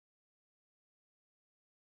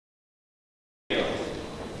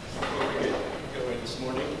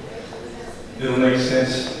It'll make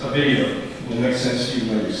sense, a video will make sense to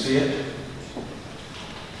you when you see it.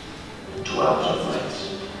 To our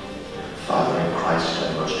friends, Father in Christ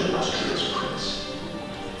and most illustrious Prince,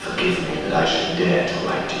 forgive me that I should dare to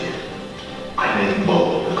write to you. I make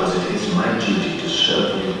bold because it is my duty to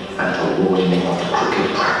serve you and to warn you of the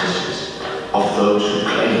crooked practices of those who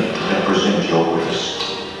claim to represent your grace.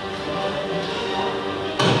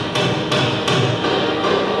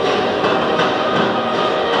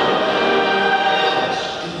 Christ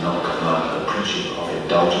did not command the preaching of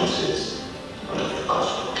indulgences, but of the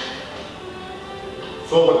gospel.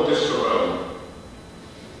 Forward this to Rome.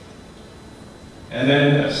 And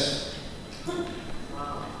then this.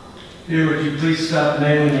 Here, would you please stop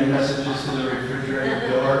nailing your messages to the refrigerator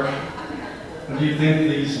door? What do you think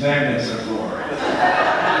these magnets are for?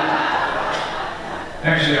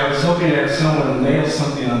 Actually, I was hoping to have someone nail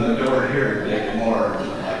something on the door here to make it more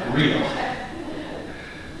like real.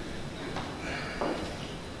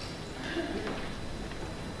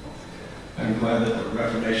 I'm glad that the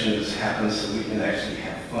Reformation has happened so we can actually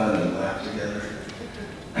have fun and laugh together.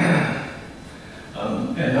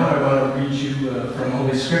 And now I want to read you from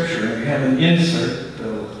Holy Scripture. And we have an insert that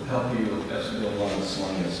will help you as we go along this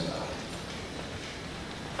morning as well.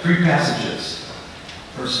 3 passages.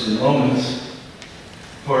 First in Romans.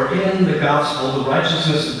 For in the gospel the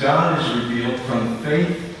righteousness of God is revealed from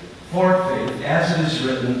faith for faith, as it is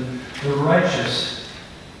written, the righteous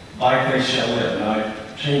by faith shall live. Now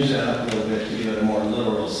I changed that up a little bit to give it a more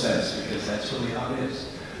literal sense, because that's really how it is.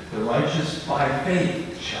 The righteous by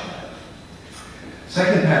faith shall live.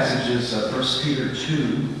 Second passage is 1 Peter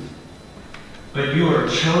 2. But you are a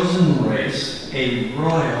chosen race, a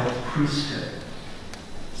royal priesthood.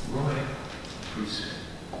 Royal priesthood.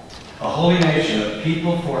 A holy nation, a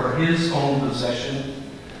people for his own possession.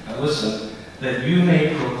 Now listen, that you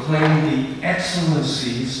may proclaim the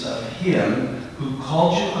excellencies of him who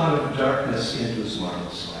called you out of darkness into his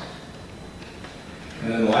marvelous light.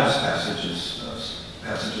 And then the last passage is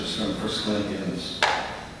passages from 1 Corinthians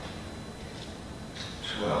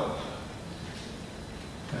 12.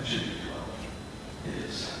 That should be 12. It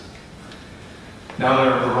is. Now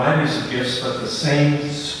there are varieties of gifts, but the same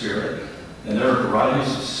Spirit. And there are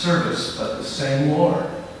varieties of service, but the same Lord.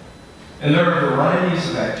 And there are varieties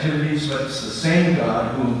of activities, but it's the same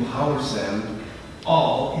God who empowers them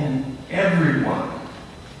all in everyone.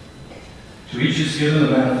 To each is given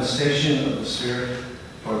the manifestation of the Spirit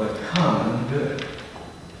for the common good.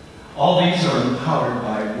 All these are empowered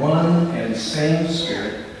by one and same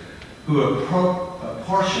Spirit, who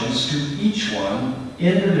apportions to each one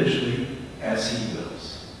individually as he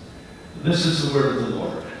wills. This is the word of the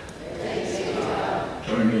Lord.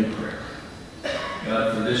 Join me in prayer.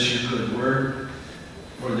 God, for this your good word,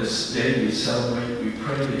 for this day we celebrate, we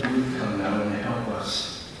pray that you would come now and help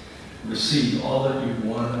us receive all that you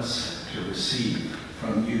want us to receive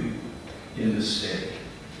from you in this day,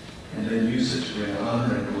 and then use it to bring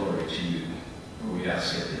honor and glory to you. For we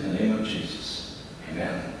ask it in the name of Jesus.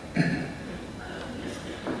 Amen.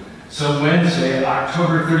 So Wednesday,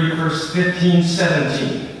 October 31st,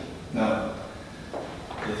 1517. Now,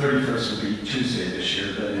 the 31st would be Tuesday this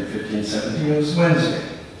year, but in 1517 it was Wednesday.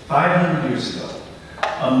 500 years ago,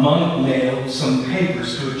 a monk nailed some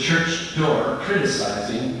papers to a church door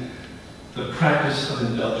criticizing the practice of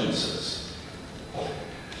indulgences.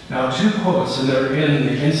 Now, 2 quotes, and they're in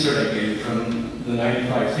the insert I gave from the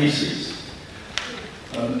 95 Theses.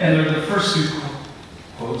 And they're the first 2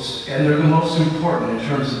 quotes, and they're the most important in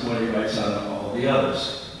terms of what he writes on all the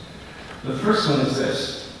others. The first one is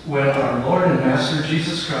this. When our Lord and Master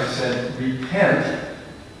Jesus Christ said, repent,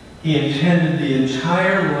 he intended the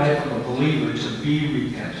entire life of a believer to be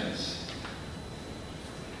repentance.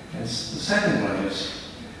 And the second one is,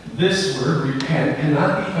 this word, repent,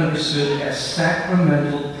 cannot be understood as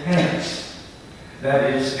sacramental penance. That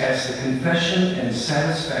is, as the confession and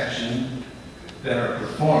satisfaction that are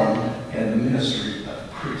performed in the ministry of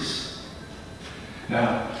priests.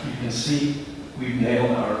 Now, you can see we've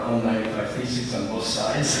nailed our own 95 Theses on both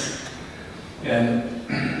sides. And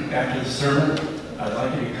after the sermon, I'd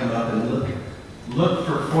like you to come up and look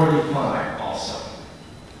for 45 also.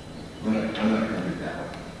 I'm not going to do that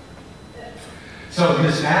one. So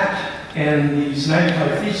his act and these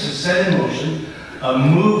 95 Theses set in motion a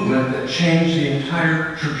movement that changed the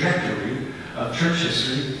entire trajectory of church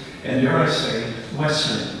history, and dare I say,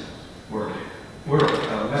 Western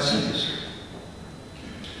Western history.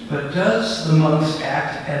 But does the monk's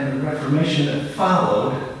act and the Reformation that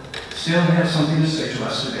followed still have something to say to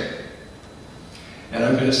us today? And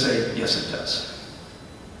I'm going to say, yes, it does.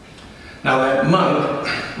 Now, that monk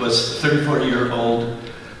was 34-year-old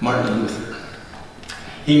Martin Luther.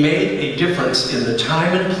 He made a difference in the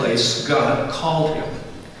time and place God called him.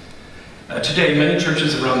 Today, many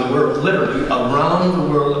churches around the world, literally around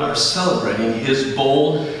the world, are celebrating his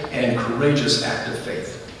bold and courageous act of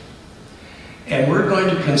faith. And we're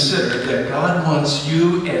going to consider that God wants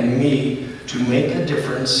you and me to make a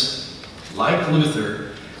difference, like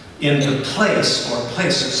Luther, in the place or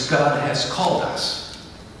places God has called us.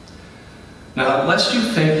 Now, lest you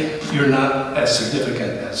think you're not as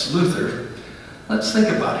significant as Luther, let's think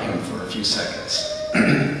about him for a few seconds.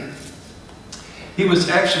 He was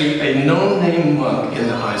actually a no-name monk in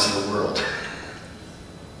the eyes of the world.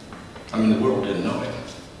 I mean, the world didn't know him.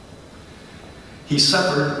 He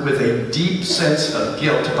suffered with a deep sense of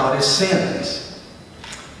guilt about his sins.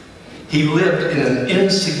 He lived in an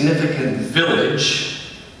insignificant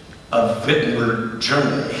village of Wittenberg,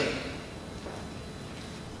 Germany.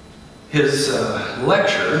 His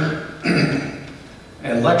lectures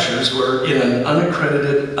were in an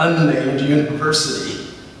unaccredited, unnamed university.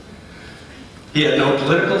 He had no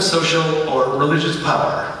political, social, or religious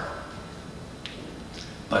power.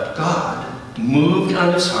 But God moved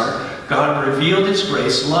on his heart. God revealed his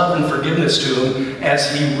grace, love, and forgiveness to him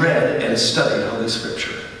as he read and studied Holy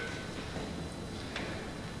Scripture.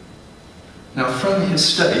 Now, from his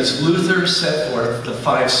studies, Luther set forth the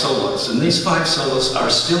 5 solas, and these 5 solas are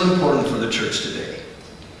still important for the church today.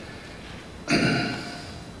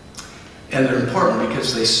 And they're important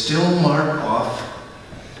because they still mark off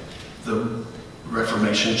the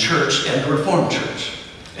Reformation Church and the Reformed Church.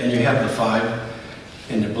 And you have the 5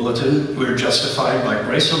 in your bulletin. We're justified by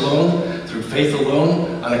grace alone, through faith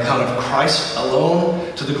alone, on account of Christ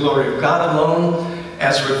alone, to the glory of God alone,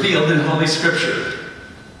 as revealed in Holy Scripture.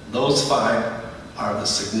 Those 5 are the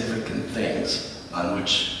significant things on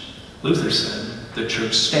which Luther said the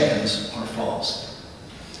church stands or falls.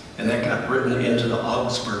 And that got written into the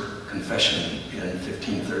Augsburg Confession in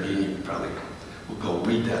 1530, and you probably will go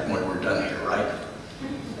read that when we're done here, right?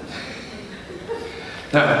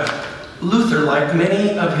 Now, Luther, like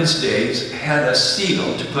many of his days, had a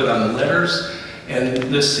seal to put on letters, and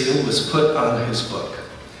this seal was put on his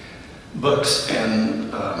books.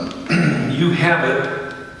 And you have it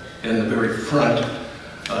in the very front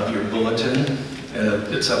of your bulletin,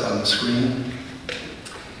 and it's up on the screen.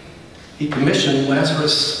 He commissioned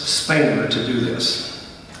Lazarus Spangler to do this.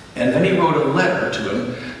 And then he wrote a letter to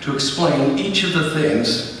him to explain each of the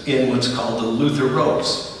things in what's called the Luther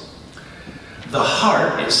Rose. The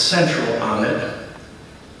heart is central on it.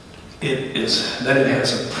 Then it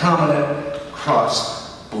has a prominent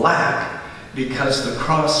cross, black, because the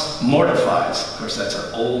cross mortifies. Of course, that's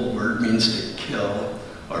an old word, means to kill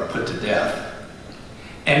or put to death,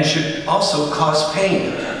 and should also cause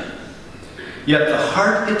pain. Yet the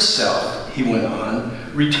heart itself, he went on,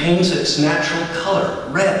 retains its natural color,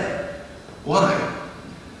 red. Why?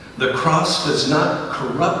 The cross does not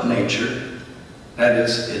corrupt nature. That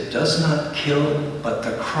is, it does not kill, but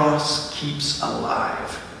the cross keeps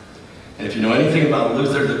alive. And if you know anything about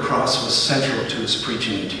Luther, the cross was central to his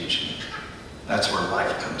preaching and teaching. That's where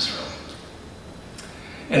life comes from.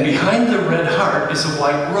 And behind the red heart is a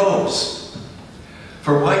white rose.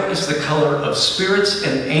 For white is the color of spirits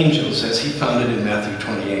and angels, as he found it in Matthew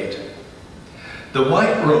 28. The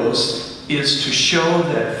white rose is to show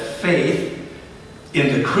that faith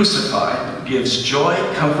in the crucified gives joy,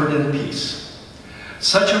 comfort, and peace.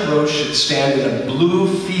 Such a rose should stand in a blue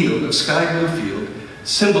field, a sky blue field,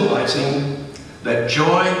 symbolizing that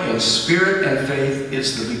joy in spirit and faith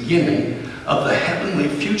is the beginning of the heavenly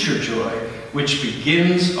future joy, which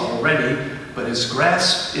begins already, but is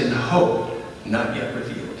grasped in hope, not yet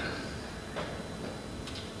revealed.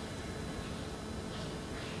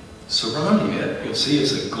 Surrounding it, you'll see,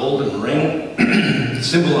 is a golden ring,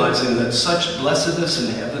 symbolizing that such blessedness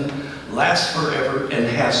in heaven lasts forever and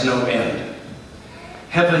has no end.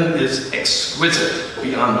 Heaven is exquisite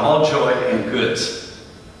beyond all joy and goods,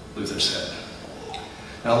 Luther said.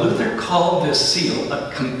 Now, Luther called this seal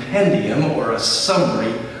a compendium or a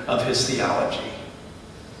summary of his theology.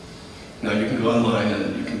 Now, you can go online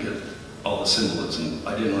and you can get all the symbolism.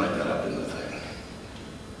 I didn't write that up in the thing.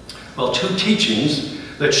 Well, 2 teachings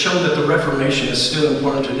that show that the Reformation is still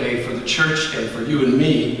important today for the church and for you and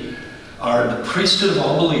me are the priesthood of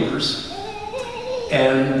all believers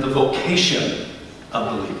and the vocation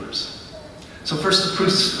of believers. So first, the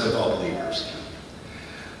priesthood of all believers.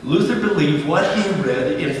 Luther believed what he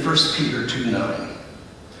read in 1 Peter 2:9,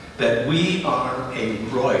 that we are a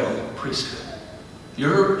royal priesthood.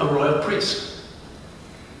 You're a royal priest.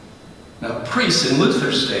 Now, priests in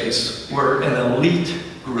Luther's days were an elite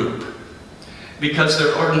group. Because of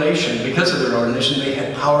their ordination, they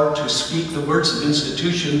had power to speak the words of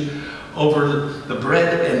institution over the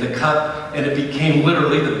bread and the cup, and it became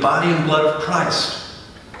literally the body and blood of Christ.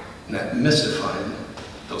 And that mystified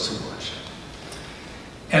those who watched.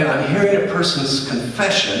 And on hearing a person's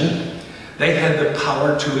confession, they had the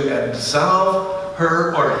power to absolve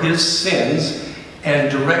her or his sins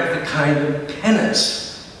and direct the kind of penance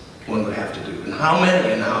one would have to do, and how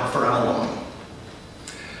many and for how long.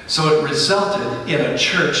 So it resulted in a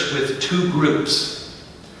church with two groups,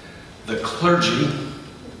 the clergy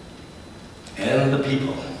and the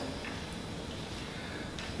people.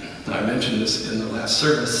 Now, I mentioned this in the last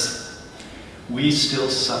service. We still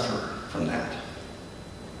suffer from that.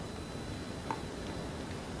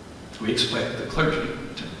 We expect the clergy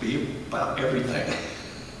to be about everything,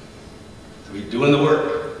 to be doing the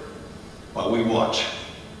work while we watch.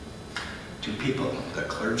 Two people, the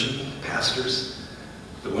clergy, pastors,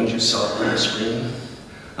 the ones you saw on the screen.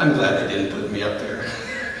 I'm glad they didn't put me up there.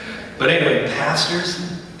 But anyway, pastors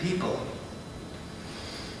and people.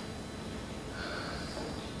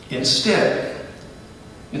 Instead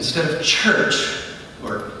of church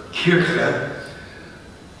or Kirche,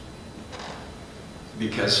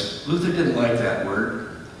 because Luther didn't like that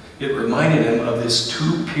word, it reminded him of this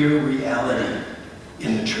two-peer reality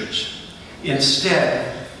in the church.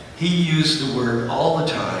 Instead, he used the word all the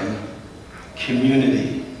time,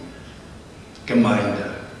 community,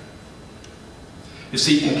 Gemeinde. You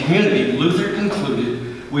see, in community, Luther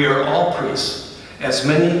concluded we are all priests, as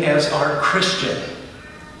many as are Christian.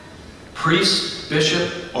 Priest,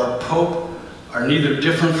 bishop, or pope are neither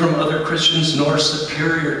different from other Christians nor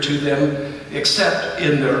superior to them, except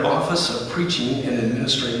in their office of preaching and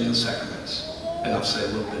administrating the sacraments. And I'll say a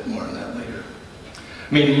little bit more on that later.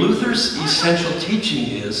 I mean, Luther's essential teaching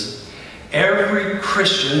is every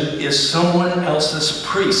Christian is someone else's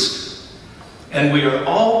priest, and we are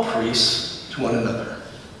all priests to one another.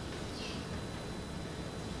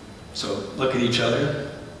 So look at each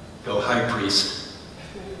other, go, high priest.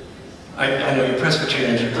 I know you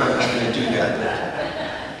Presbyterians are probably not going to do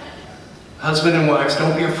that, but husband and wives,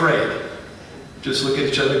 don't be afraid. Just look at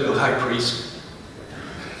each other, go, high priest.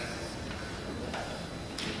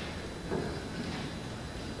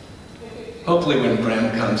 Hopefully when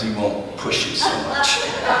Bram comes, he won't push you so much.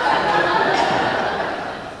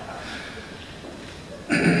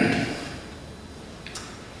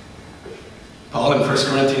 Paul in 1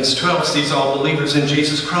 Corinthians 12 sees all believers in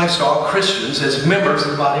Jesus Christ, all Christians, as members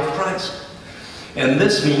of the body of Christ. And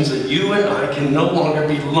this means that you and I can no longer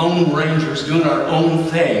be lone rangers doing our own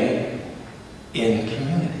thing in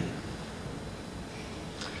community.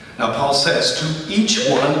 Now Paul says, to each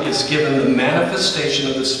one is given the manifestation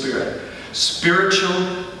of the Spirit, a spiritual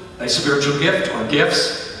gift or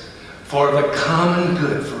gifts for the common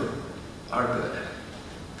good, for our good.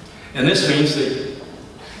 And this means that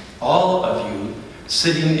all of you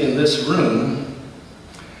sitting in this room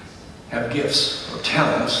have gifts or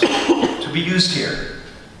talents to be used here.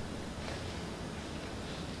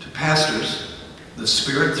 To pastors, the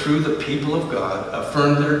Spirit through the people of God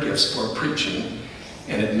affirmed their gifts for preaching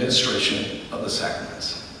and administration of the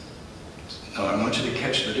sacraments. Now I want you to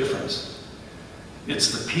catch the difference.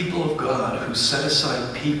 It's the people of God who set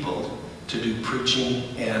aside people to do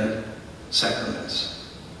preaching and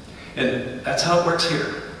sacraments. And that's how it works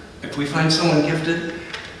here. If we find someone gifted,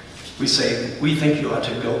 we say, we think you ought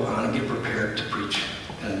to go on and get prepared to preach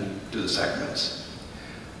and do the sacraments.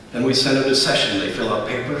 Then we send them to session, they fill out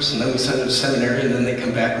papers, and then we send them to seminary, and then they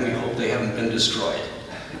come back and we hope they haven't been destroyed.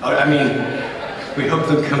 I mean, we hope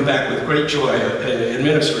them come back with great joy in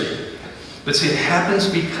ministry. But see, it happens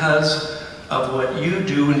because of what you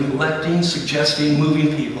do in electing, suggesting,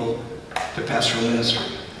 moving people to pastoral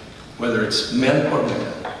ministry, whether it's men or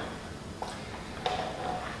women.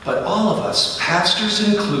 But all of us,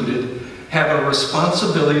 pastors included, have a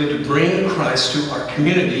responsibility to bring Christ to our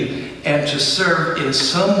community and to serve in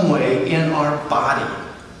some way in our body.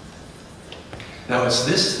 Now, is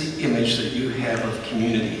this the image that you have of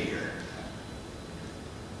community here?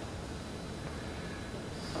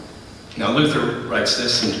 Now, Luther writes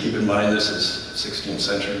this, and keep in mind this is 16th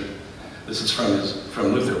century. This is from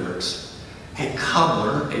Luther works. A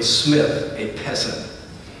cobbler, a smith, a peasant.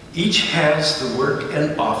 Each has the work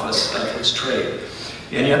and office of his trade,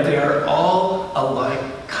 and yet they are all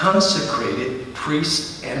alike consecrated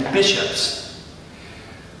priests and bishops.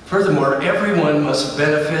 Furthermore, everyone must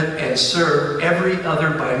benefit and serve every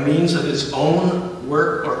other by means of his own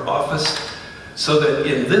work or office, so that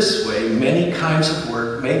in this way many kinds of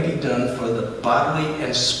work may be done for the bodily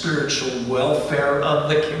and spiritual welfare of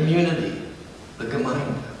the community, the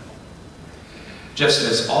Gemeinde. Just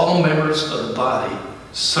as all members of the body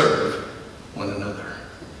serve one another.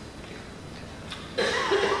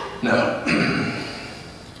 Now,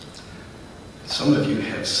 some of you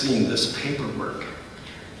have seen this paperwork.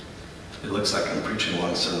 It looks like I'm preaching a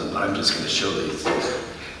long sermon, but I'm just going to show these.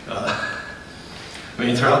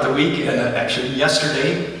 Throughout the week, and actually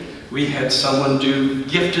yesterday, we had someone do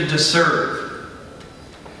Gifted to Serve.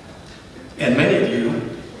 And many of you,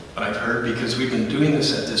 I've heard, because we've been doing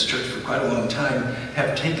this at this church for quite a long time,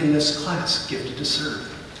 have taken this class, Gifted to Serve.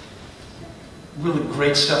 Really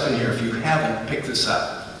great stuff in here. If you haven't, pick this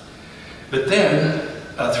up. But then,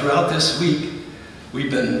 throughout this week,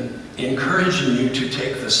 we've been encouraging you to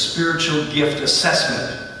take the spiritual gift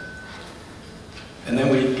assessment. And then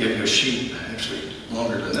we give you a sheet, actually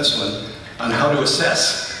longer than this one, on how to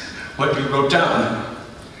assess what you wrote down.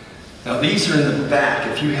 Now these are in the back.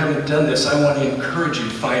 If you haven't done this, I want to encourage you to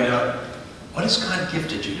find out, what has God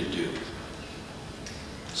gifted you to do?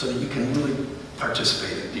 So that you can really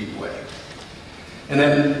participate in a deep way. And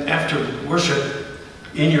then after worship,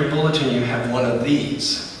 in your bulletin you have one of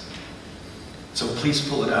these. So please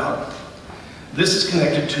pull it out. This is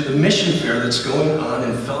connected to the mission fair that's going on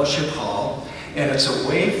in Fellowship Hall, and it's a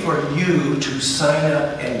way for you to sign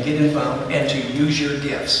up and get involved and to use your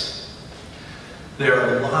gifts. There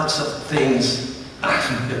are lots of things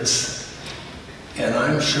on this, and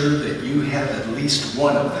I'm sure that you have at least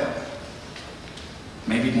one of them,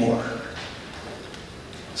 maybe more.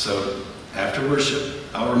 So after worship,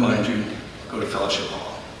 I'll remind you, go to Fellowship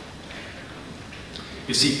Hall.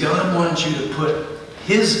 You see, God wants you to put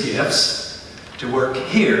His gifts to work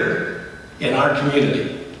here in our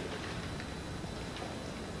community.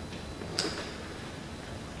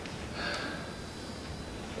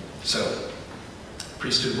 So,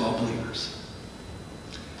 priesthood of all believers.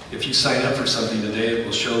 If you sign up for something today, it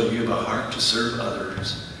will show that you have a heart to serve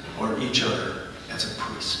others or each other as a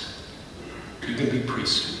priest. You can be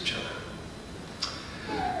priests to each other.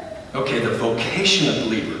 Okay, the vocation of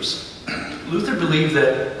believers. Luther believed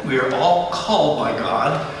that we are all called by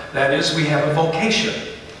God. That is, we have a vocation.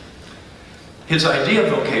 His idea of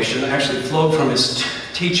vocation actually flowed from his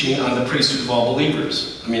teaching on the priesthood of all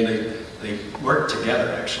believers. They work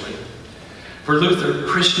together, actually. For Luther,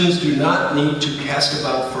 Christians do not need to cast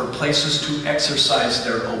about for places to exercise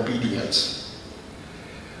their obedience.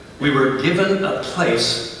 We were given a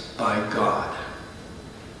place by God.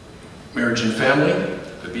 Marriage and family,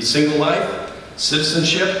 could be single life,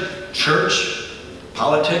 citizenship, church,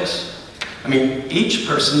 politics. Each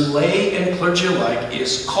person, lay and clergy alike,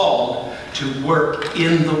 is called to work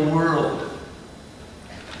in the world,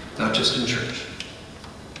 not just in church.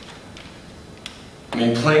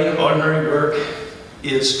 Plain, ordinary work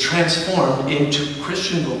is transformed into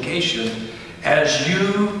Christian vocation as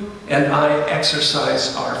you and I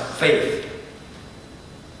exercise our faith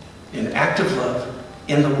in active love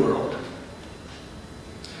in the world.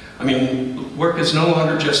 Work is no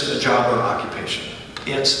longer just a job or occupation.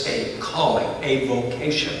 It's a calling, a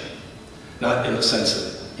vocation. Not in the sense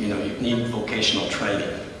that, you need vocational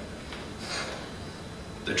training.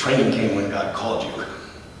 The training came when God called you.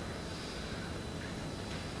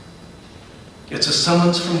 It's a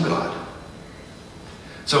summons from God.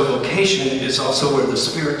 So vocation is also where the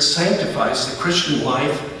Spirit sanctifies the Christian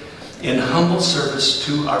life in humble service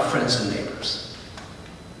to our friends and neighbors.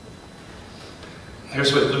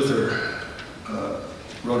 Here's what Luther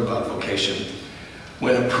wrote about vocation.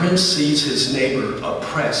 When a prince sees his neighbor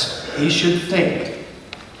oppressed, he should think,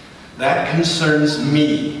 that concerns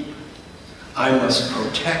me. I must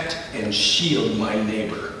protect and shield my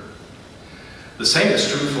neighbor. The same is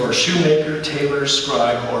true for a shoemaker, tailor,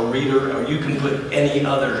 scribe, or reader, or you can put any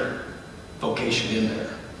other vocation in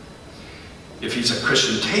there. If he's a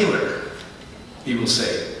Christian tailor, he will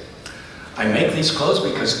say, I make these clothes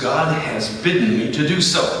because God has bidden me to do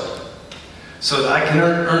so that I can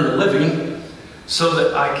earn a living, so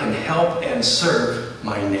that I can help and serve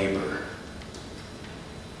my neighbor.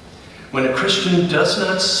 When a Christian does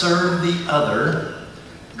not serve the other,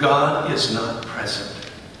 God is not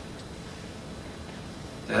present.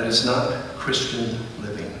 That is not Christian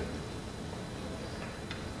living.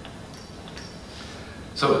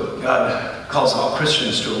 So God calls all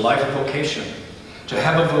Christians to a life of vocation. To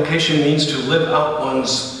have a vocation means to live out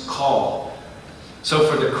one's call. So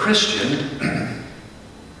for the Christian,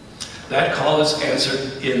 that call is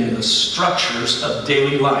answered in the structures of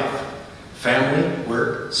daily life. Family,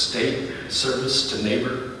 work, state, service to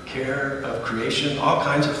neighbor, care of creation, all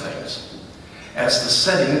kinds of things, as the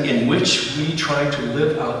setting in which we try to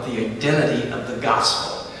live out the identity of the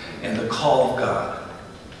gospel and the call of God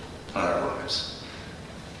on our lives.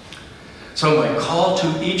 So my call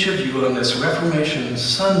to each of you on this Reformation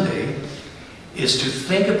Sunday is to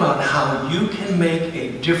think about how you can make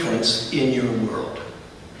a difference in your world.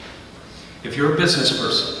 if you're a business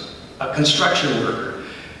person, a construction worker,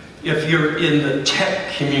 if you're in the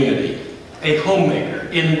tech community, a homemaker,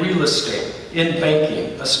 in real estate, in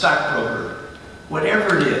banking, a stockbroker,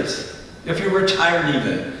 whatever it is, if you're retired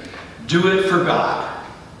even, do it for God.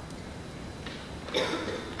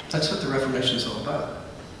 That's what the Reformation is all about.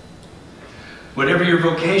 Whatever your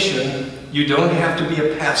vocation, you don't have to be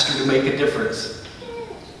a pastor to make a difference.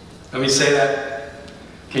 Let me say that.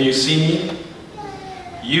 Can you see me?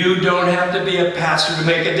 You don't have to be a pastor to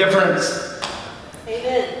make a difference.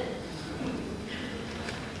 Amen.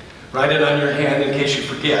 Write it on your hand in case you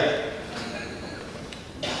forget.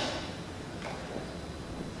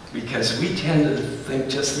 Because we tend to think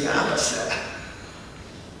just the opposite.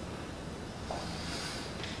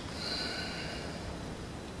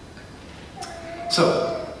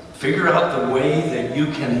 So, figure out the way that you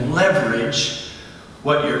can leverage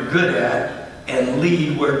what you're good at and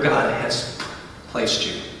lead where God has placed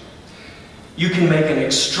you. You can make an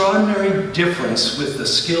extraordinary difference with the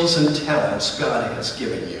skills and talents God has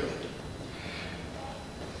given you.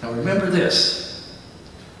 Now remember this,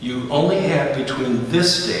 you only have between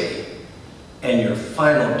this day and your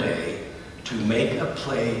final day to make a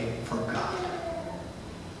play for God.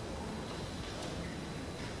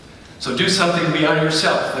 So do something beyond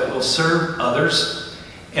yourself that will serve others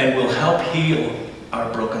and will help heal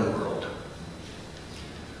our broken world.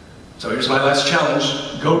 So here's my last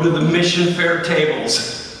challenge. Go to the mission fair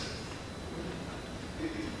tables.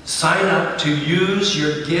 Sign up to use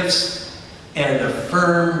your gifts and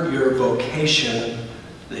affirm your vocation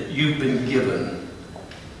that you've been given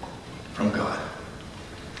from God.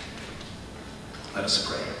 Let us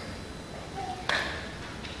pray.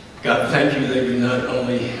 God, thank you that you not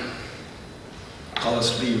only call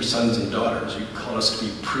us to be your sons and daughters, you call us to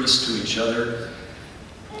be priests to each other,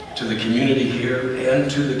 to the community here,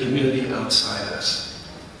 and to the community outside us.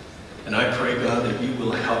 And I pray, God, that you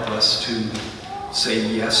will help us to say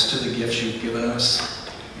yes to the gifts you've given us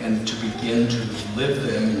and to begin to live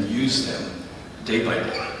them and use them day by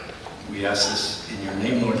day. We ask this in your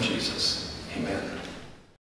name, Lord Jesus. Amen.